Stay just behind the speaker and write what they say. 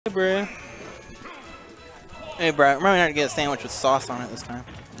Hey, bruh. Hey, bro, remember not to get a sandwich with sauce on it this time.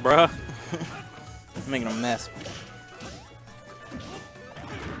 Bruh. I'm making a mess.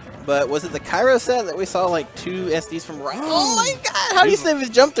 But was it the Kyro set that we saw like 2 SDs from Rython? Oh my god, how do you save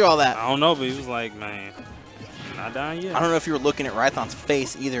his jump through all that? I don't know, but he was like, man, not dying yet. I don't know if you were looking at Rython's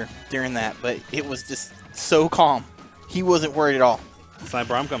face either during that, but it was just so calm. He wasn't worried at all. It's like,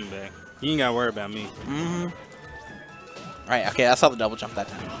 bro, I'm coming back. You ain't got to worry about me. Mm-hmm. Alright, okay, I saw the double jump that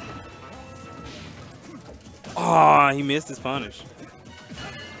time. Oh, he missed his punish.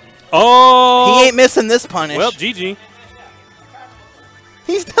 Oh! He ain't missing this punish. Well, GG.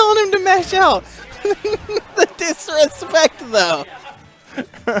 He's telling him to mash out. The disrespect, though.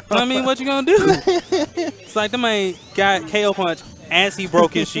 I mean, what you gonna do? It's like the man got KO punch as he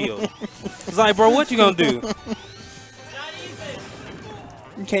broke his shield. It's like, bro, what you gonna do?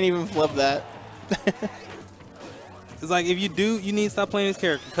 You can't even flip that. It's like, if you do, you need to stop playing this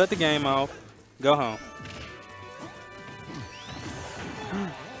character. Cut the game off. Go home.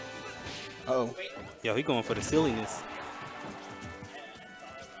 Uh-oh. Yo, he going for the silliness.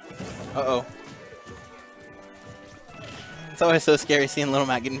 Uh-oh. It's always so scary seeing Little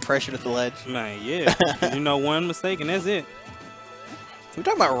Mac getting pressured at the ledge. Man, yeah. You know, one mistake and that's it. Can we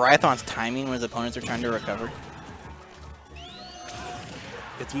talk about Rython's timing when his opponents are trying to recover?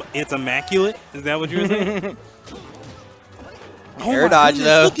 It's immaculate? Is that what you were saying? Air dodge, goodness,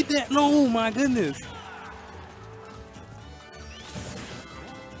 though. Look at that. No, my goodness.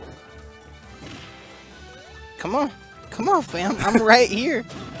 Come on. Come on, fam. I'm right here.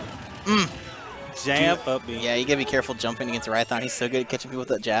 Jab up B. Yeah, you gotta be careful jumping against Rython. He's so good at catching people with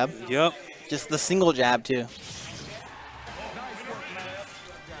that jab. Yep. Just the single jab, too.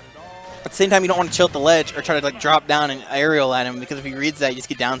 At the same time, you don't want to chill at the ledge or try to like drop down and aerial at him, because if he reads that, you just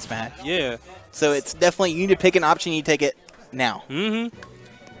get down smash. Yeah. So it's definitely, you need to pick an option, you take it now. Mm-hmm.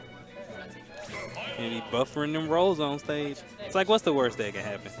 And he buffering them rolls on stage. It's like, what's the worst that can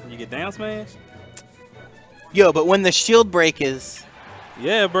happen? You get down smash? Yo, but when the shield break is...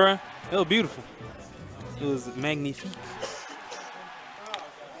 Yeah, bruh. It was beautiful. It was magnifique.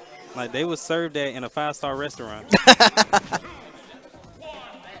 Like, they would serve that in a 5-star restaurant.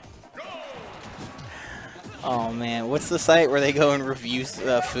 Oh, man. What's the site where they go and review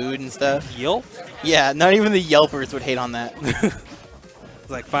food and stuff? Yelp? Yeah, not even the Yelpers would hate on that.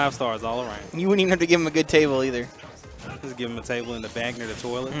 It's like 5 stars all around. You wouldn't even have to give them a good table either. Just give them a table in the back near the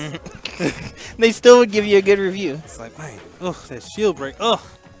toilets. They still would give you a good review. It's like, man, ugh, that shield break, ugh,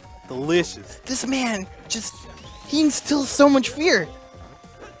 delicious. This man just, he instills so much fear.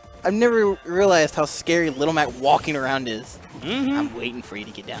 I've never realized how scary Little Mac walking around is. I'm waiting for you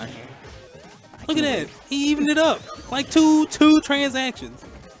to get down here. Look at that. He evened it up. Like two transactions.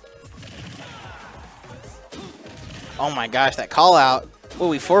 Oh my gosh, that call out. What are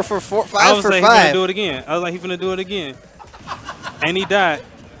we, 4 for 4, 5 for 5? I was like, he's gonna do it again. I was like, he's gonna do it again. And he died.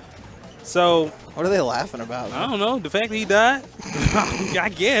 So. What are they laughing about? I don't know. The fact that he died? I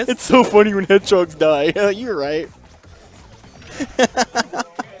guess. It's so funny when hedgehogs die. You're right.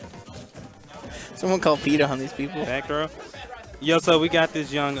 Someone called PETA on these people. Back throw. Yo, so we got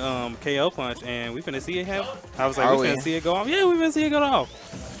this young KO punch, and we finna see it happen. I was like, we finna see it go off. Yeah, we finna see it go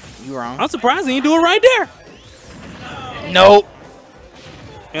off. You wrong. I'm surprised he didn't do it right there. Nope.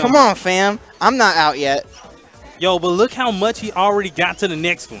 Come on, fam. I'm not out yet. Yo, but look how much he already got to the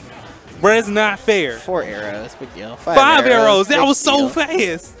next one. Bro, it's not fair. 4 arrows, big deal. 5 arrows. That was so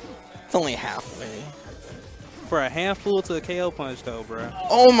fast. It's only halfway. For a half full to a KO punch, though, bro.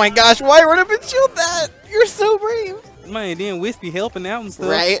 Oh my gosh, why run up and shield that? You're so brave. Man, then Wispy helping out and stuff.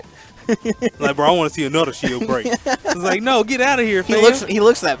 Right? Like, bro, I want to see another shield break. It's like, no, get out of here, fam. He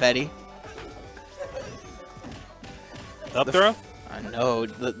looks that petty. Up throw? I know,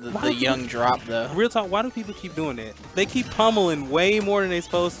 the young drop, though. Real talk, why do people keep doing that? They keep pummeling way more than they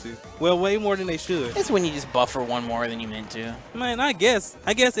supposed to. Well, way more than they should. It's when you just buffer one more than you meant to. Man, I guess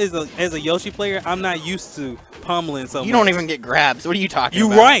as a Yoshi player, I'm not used to pummeling so much. You don't even get grabs. What are you talking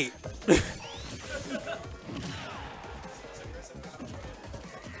about? You right.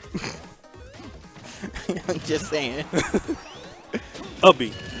 I'm just saying. Up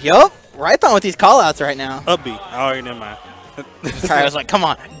B. Yup. Rython with these callouts right now. Up B. Alright, never mind. Kyro's like, come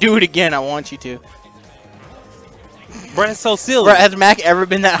on, do it again. I want you to. Bro, that's so silly. Bro, has Mac ever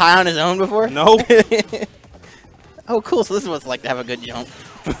been that high on his own before? No. Oh, cool. So this is what it's like to have a good jump.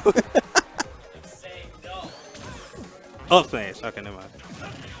 Up smash. Okay, never mind.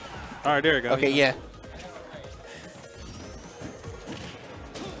 Alright, there we go. Okay, yeah.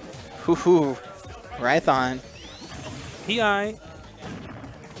 Hoo-hoo. Rython. He alright.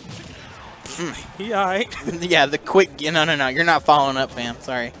 He alright. Yeah, the quick. No. You're not following up, fam.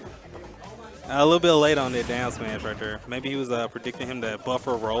 Sorry. A little bit late on that down smash right there. Maybe he was predicting him to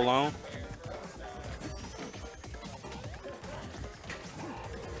buffer roll on.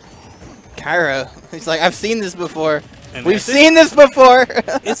 Kyro. He's like, I've seen this before. And We've seen this before.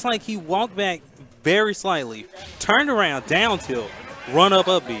 It's like he walked back very slightly, turned around, down tilt, run up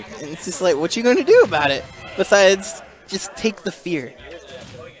B. And it's just like, what you going to do about it? Besides, just take the fear.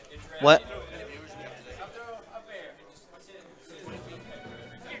 What?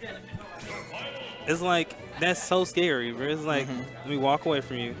 It's like, that's so scary, bro. It's like, let me walk away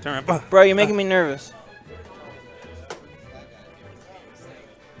from you. Turn around. Bro, you're making me nervous.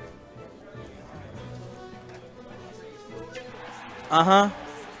 Uh-huh.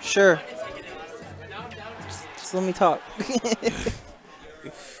 Sure. Just let me talk.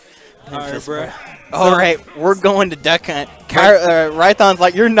 Alright, bro. Alright, we're going to Duck Hunt. Rython's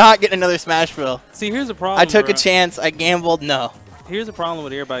like, you're not getting another Smashville. See, here's the problem, I took bro. a chance. I gambled. No. Here's the problem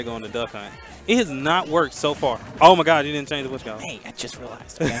with everybody going to Duck Hunt. It has not worked so far. Oh, my God. You didn't change the what's called. Hey, I just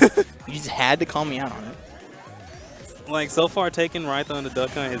realized. Okay? You just had to call me out on it. Like, so far, taking Rython to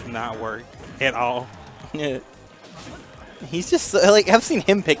Duck Hunt has not worked at all. Yeah. He's just, like, I've seen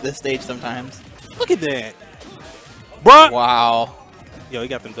him pick this stage sometimes. Look at that. Bruh. Wow. Yo, he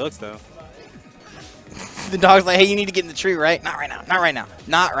got them ducks, though. The dog's like, hey, you need to get in the tree, right? Not right now. Not right now.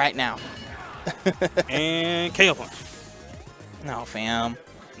 Not right now. And KO punch. No, fam.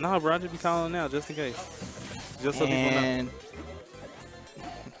 No, bro, I just be calling now just in case. Just so people know.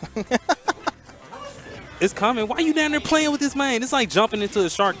 It's coming. Why you down there playing with this man? It's like jumping into a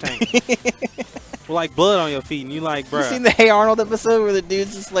shark tank. With like blood on your feet, and you like, bro. You seen the Hey Arnold episode where the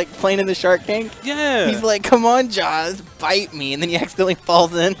dude's just like playing in the Shark Tank? Yeah. He's like, come on, Jaws, bite me. And then he accidentally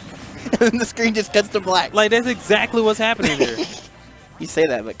falls in. And the screen just cuts to black. Like, that's exactly what's happening here. You say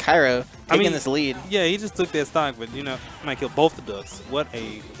that, but Kyro taking this lead. Yeah, he just took that stock, but, you know, might kill both the ducks. What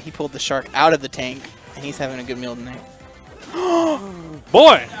a... He pulled the shark out of the tank, and he's having a good meal tonight.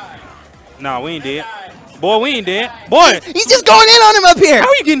 Boy! Nah, we ain't dead. Boy, we ain't dead. Boy! He's just going in on him up here! How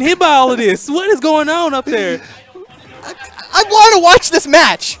are you getting hit by all of this? What is going on up there? I want to watch this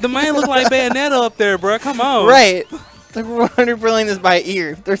match! The man look like Bayonetta up there, bro. Come on. Right. Like, we're 100%ing this by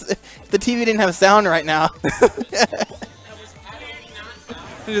ear. If the TV didn't have sound right now.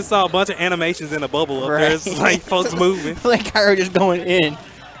 I just saw a bunch of animations in a bubble up there. It's like folks moving. Like Kyro just going in.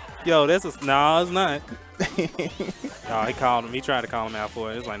 Yo, that's a... Nah, it's not. Oh, he called him. He tried to call him out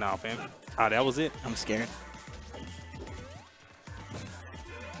for it. It's like, nah, fam. Oh, that was it. I'm scared.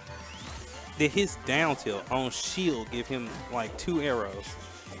 Did his down tilt on shield give him like 2 arrows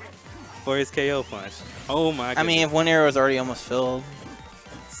for his KO punch? Oh my god. I mean, if one arrow is already almost filled.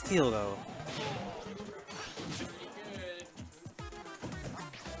 Still though.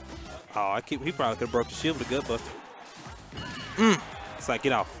 Oh, he probably could have broke the shield with a gut buster. It's like,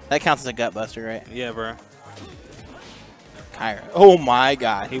 get off. That counts as a gut buster, right? Yeah, bro. Kyro. Oh my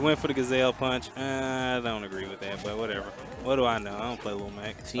god. He went for the gazelle punch. I don't agree with that, but whatever. What do I know? I don't play Lil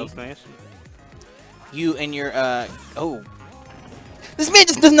Mac. See? Up smash. You and your, oh. This man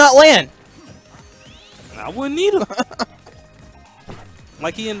just does not land. I wouldn't either.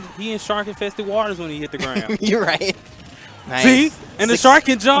 Like he in shark infested waters when he hit the ground. You're right. Nice. See? And the shark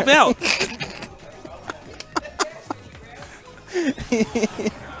can jump out.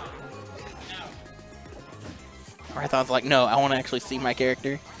 Rython's like, no, I want to actually see my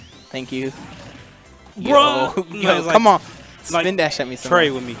character. Thank you. Bro. Yo, Like, come on. like, Spin dash at me.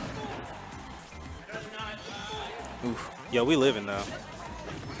 Trade with me. Oof. Yo, we living though.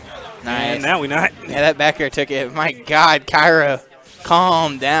 Nice. And now we not. Yeah, that back air took it. My god, Kyro.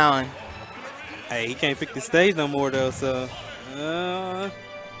 Calm down. Hey, he can't pick the stage no more though, so are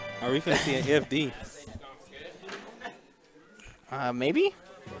we finna see an FD? Maybe?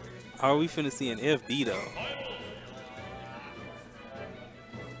 Are we finna see an FD though?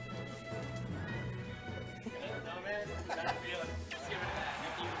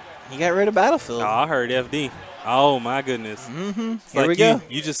 He got rid of Battlefield. Oh, I heard FD. Oh my goodness. Mm-hmm. It's Here like we go.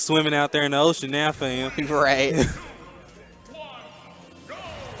 You just swimming out there in the ocean now, fam. Right.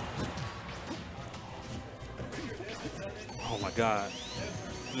 Oh my god.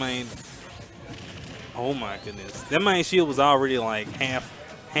 Man. Oh my goodness. That man's shield was already like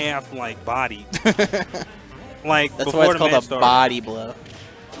half like bodied. Like That's before why it's called a started. body blow.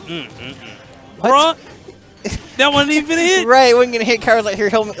 Bruh, that wasn't even a hit. Right, wasn't gonna hit. Kyro's like, here,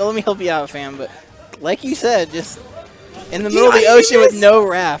 let me help you out, fam. But like you said, just in the middle of the ocean with no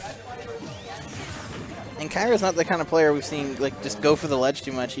raft. And Kyro's not the kind of player we've seen like just go for the ledge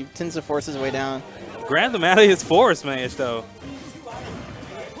too much. He tends to force his way down. Grabbed him out of his forest smash though.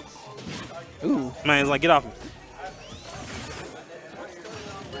 Ooh. Man, it's like, get off me.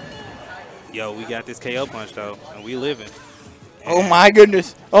 Yo, we got this KO punch, though, and we living. Oh, my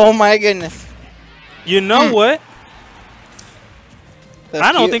goodness. Oh, my goodness. You know what? That's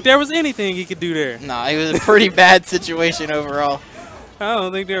I don't cute. think there was anything he could do there. Nah, it was a pretty bad situation overall. I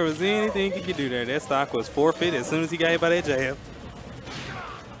don't think there was anything he could do there. That stock was forfeit as soon as he got hit by that jab.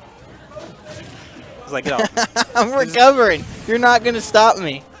 It's like, get off. I'm recovering. You're not going to stop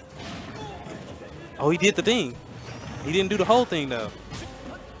me. Oh, he did the thing. He didn't do the whole thing, though.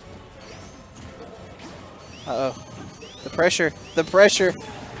 Uh-oh. The pressure. The pressure.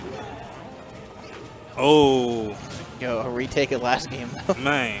 Oh. Yo, a retake of last game, though.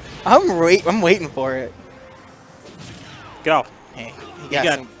 Man. I'm waiting for it. Get off. Hey, he got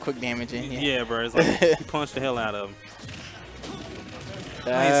some quick damage in. Yeah, bro. It's like he punched the hell out of him.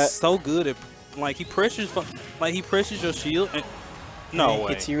 He's so good at, like, he pressures your shield. And, no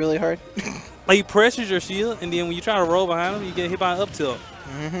way. Hits you really hard. Like, he pressures your shield, and then when you try to roll behind him, you get hit by an up tilt.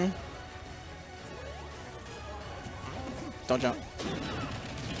 Mm-hmm. Don't jump.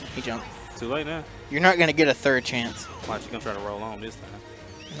 He jumped. Too late now. You're not going to get a third chance. Watch, you're going to try to roll on this time.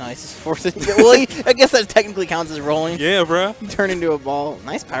 Nice. He's forcing. Well, I guess that technically counts as rolling. Yeah, bro. Turn into a ball.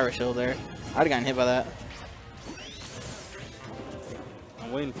 Nice pyro shield there. I'd have gotten hit by that.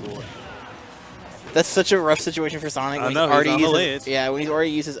 I'm waiting for it. That's such a rough situation for Sonic. I know, he's on the ledge. Yeah, when he's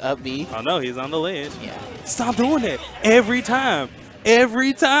already used his up B. I know, he's on the ledge. Yeah. Stop doing that. Every time.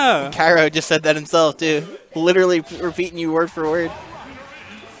 Every time. Kyro just said that himself, too. Literally repeating you word for word.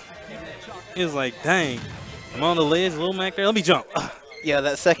 It was like, dang. I'm on the ledge, Lil Mac there. Let me jump. Yeah,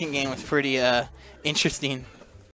 that second game was pretty interesting.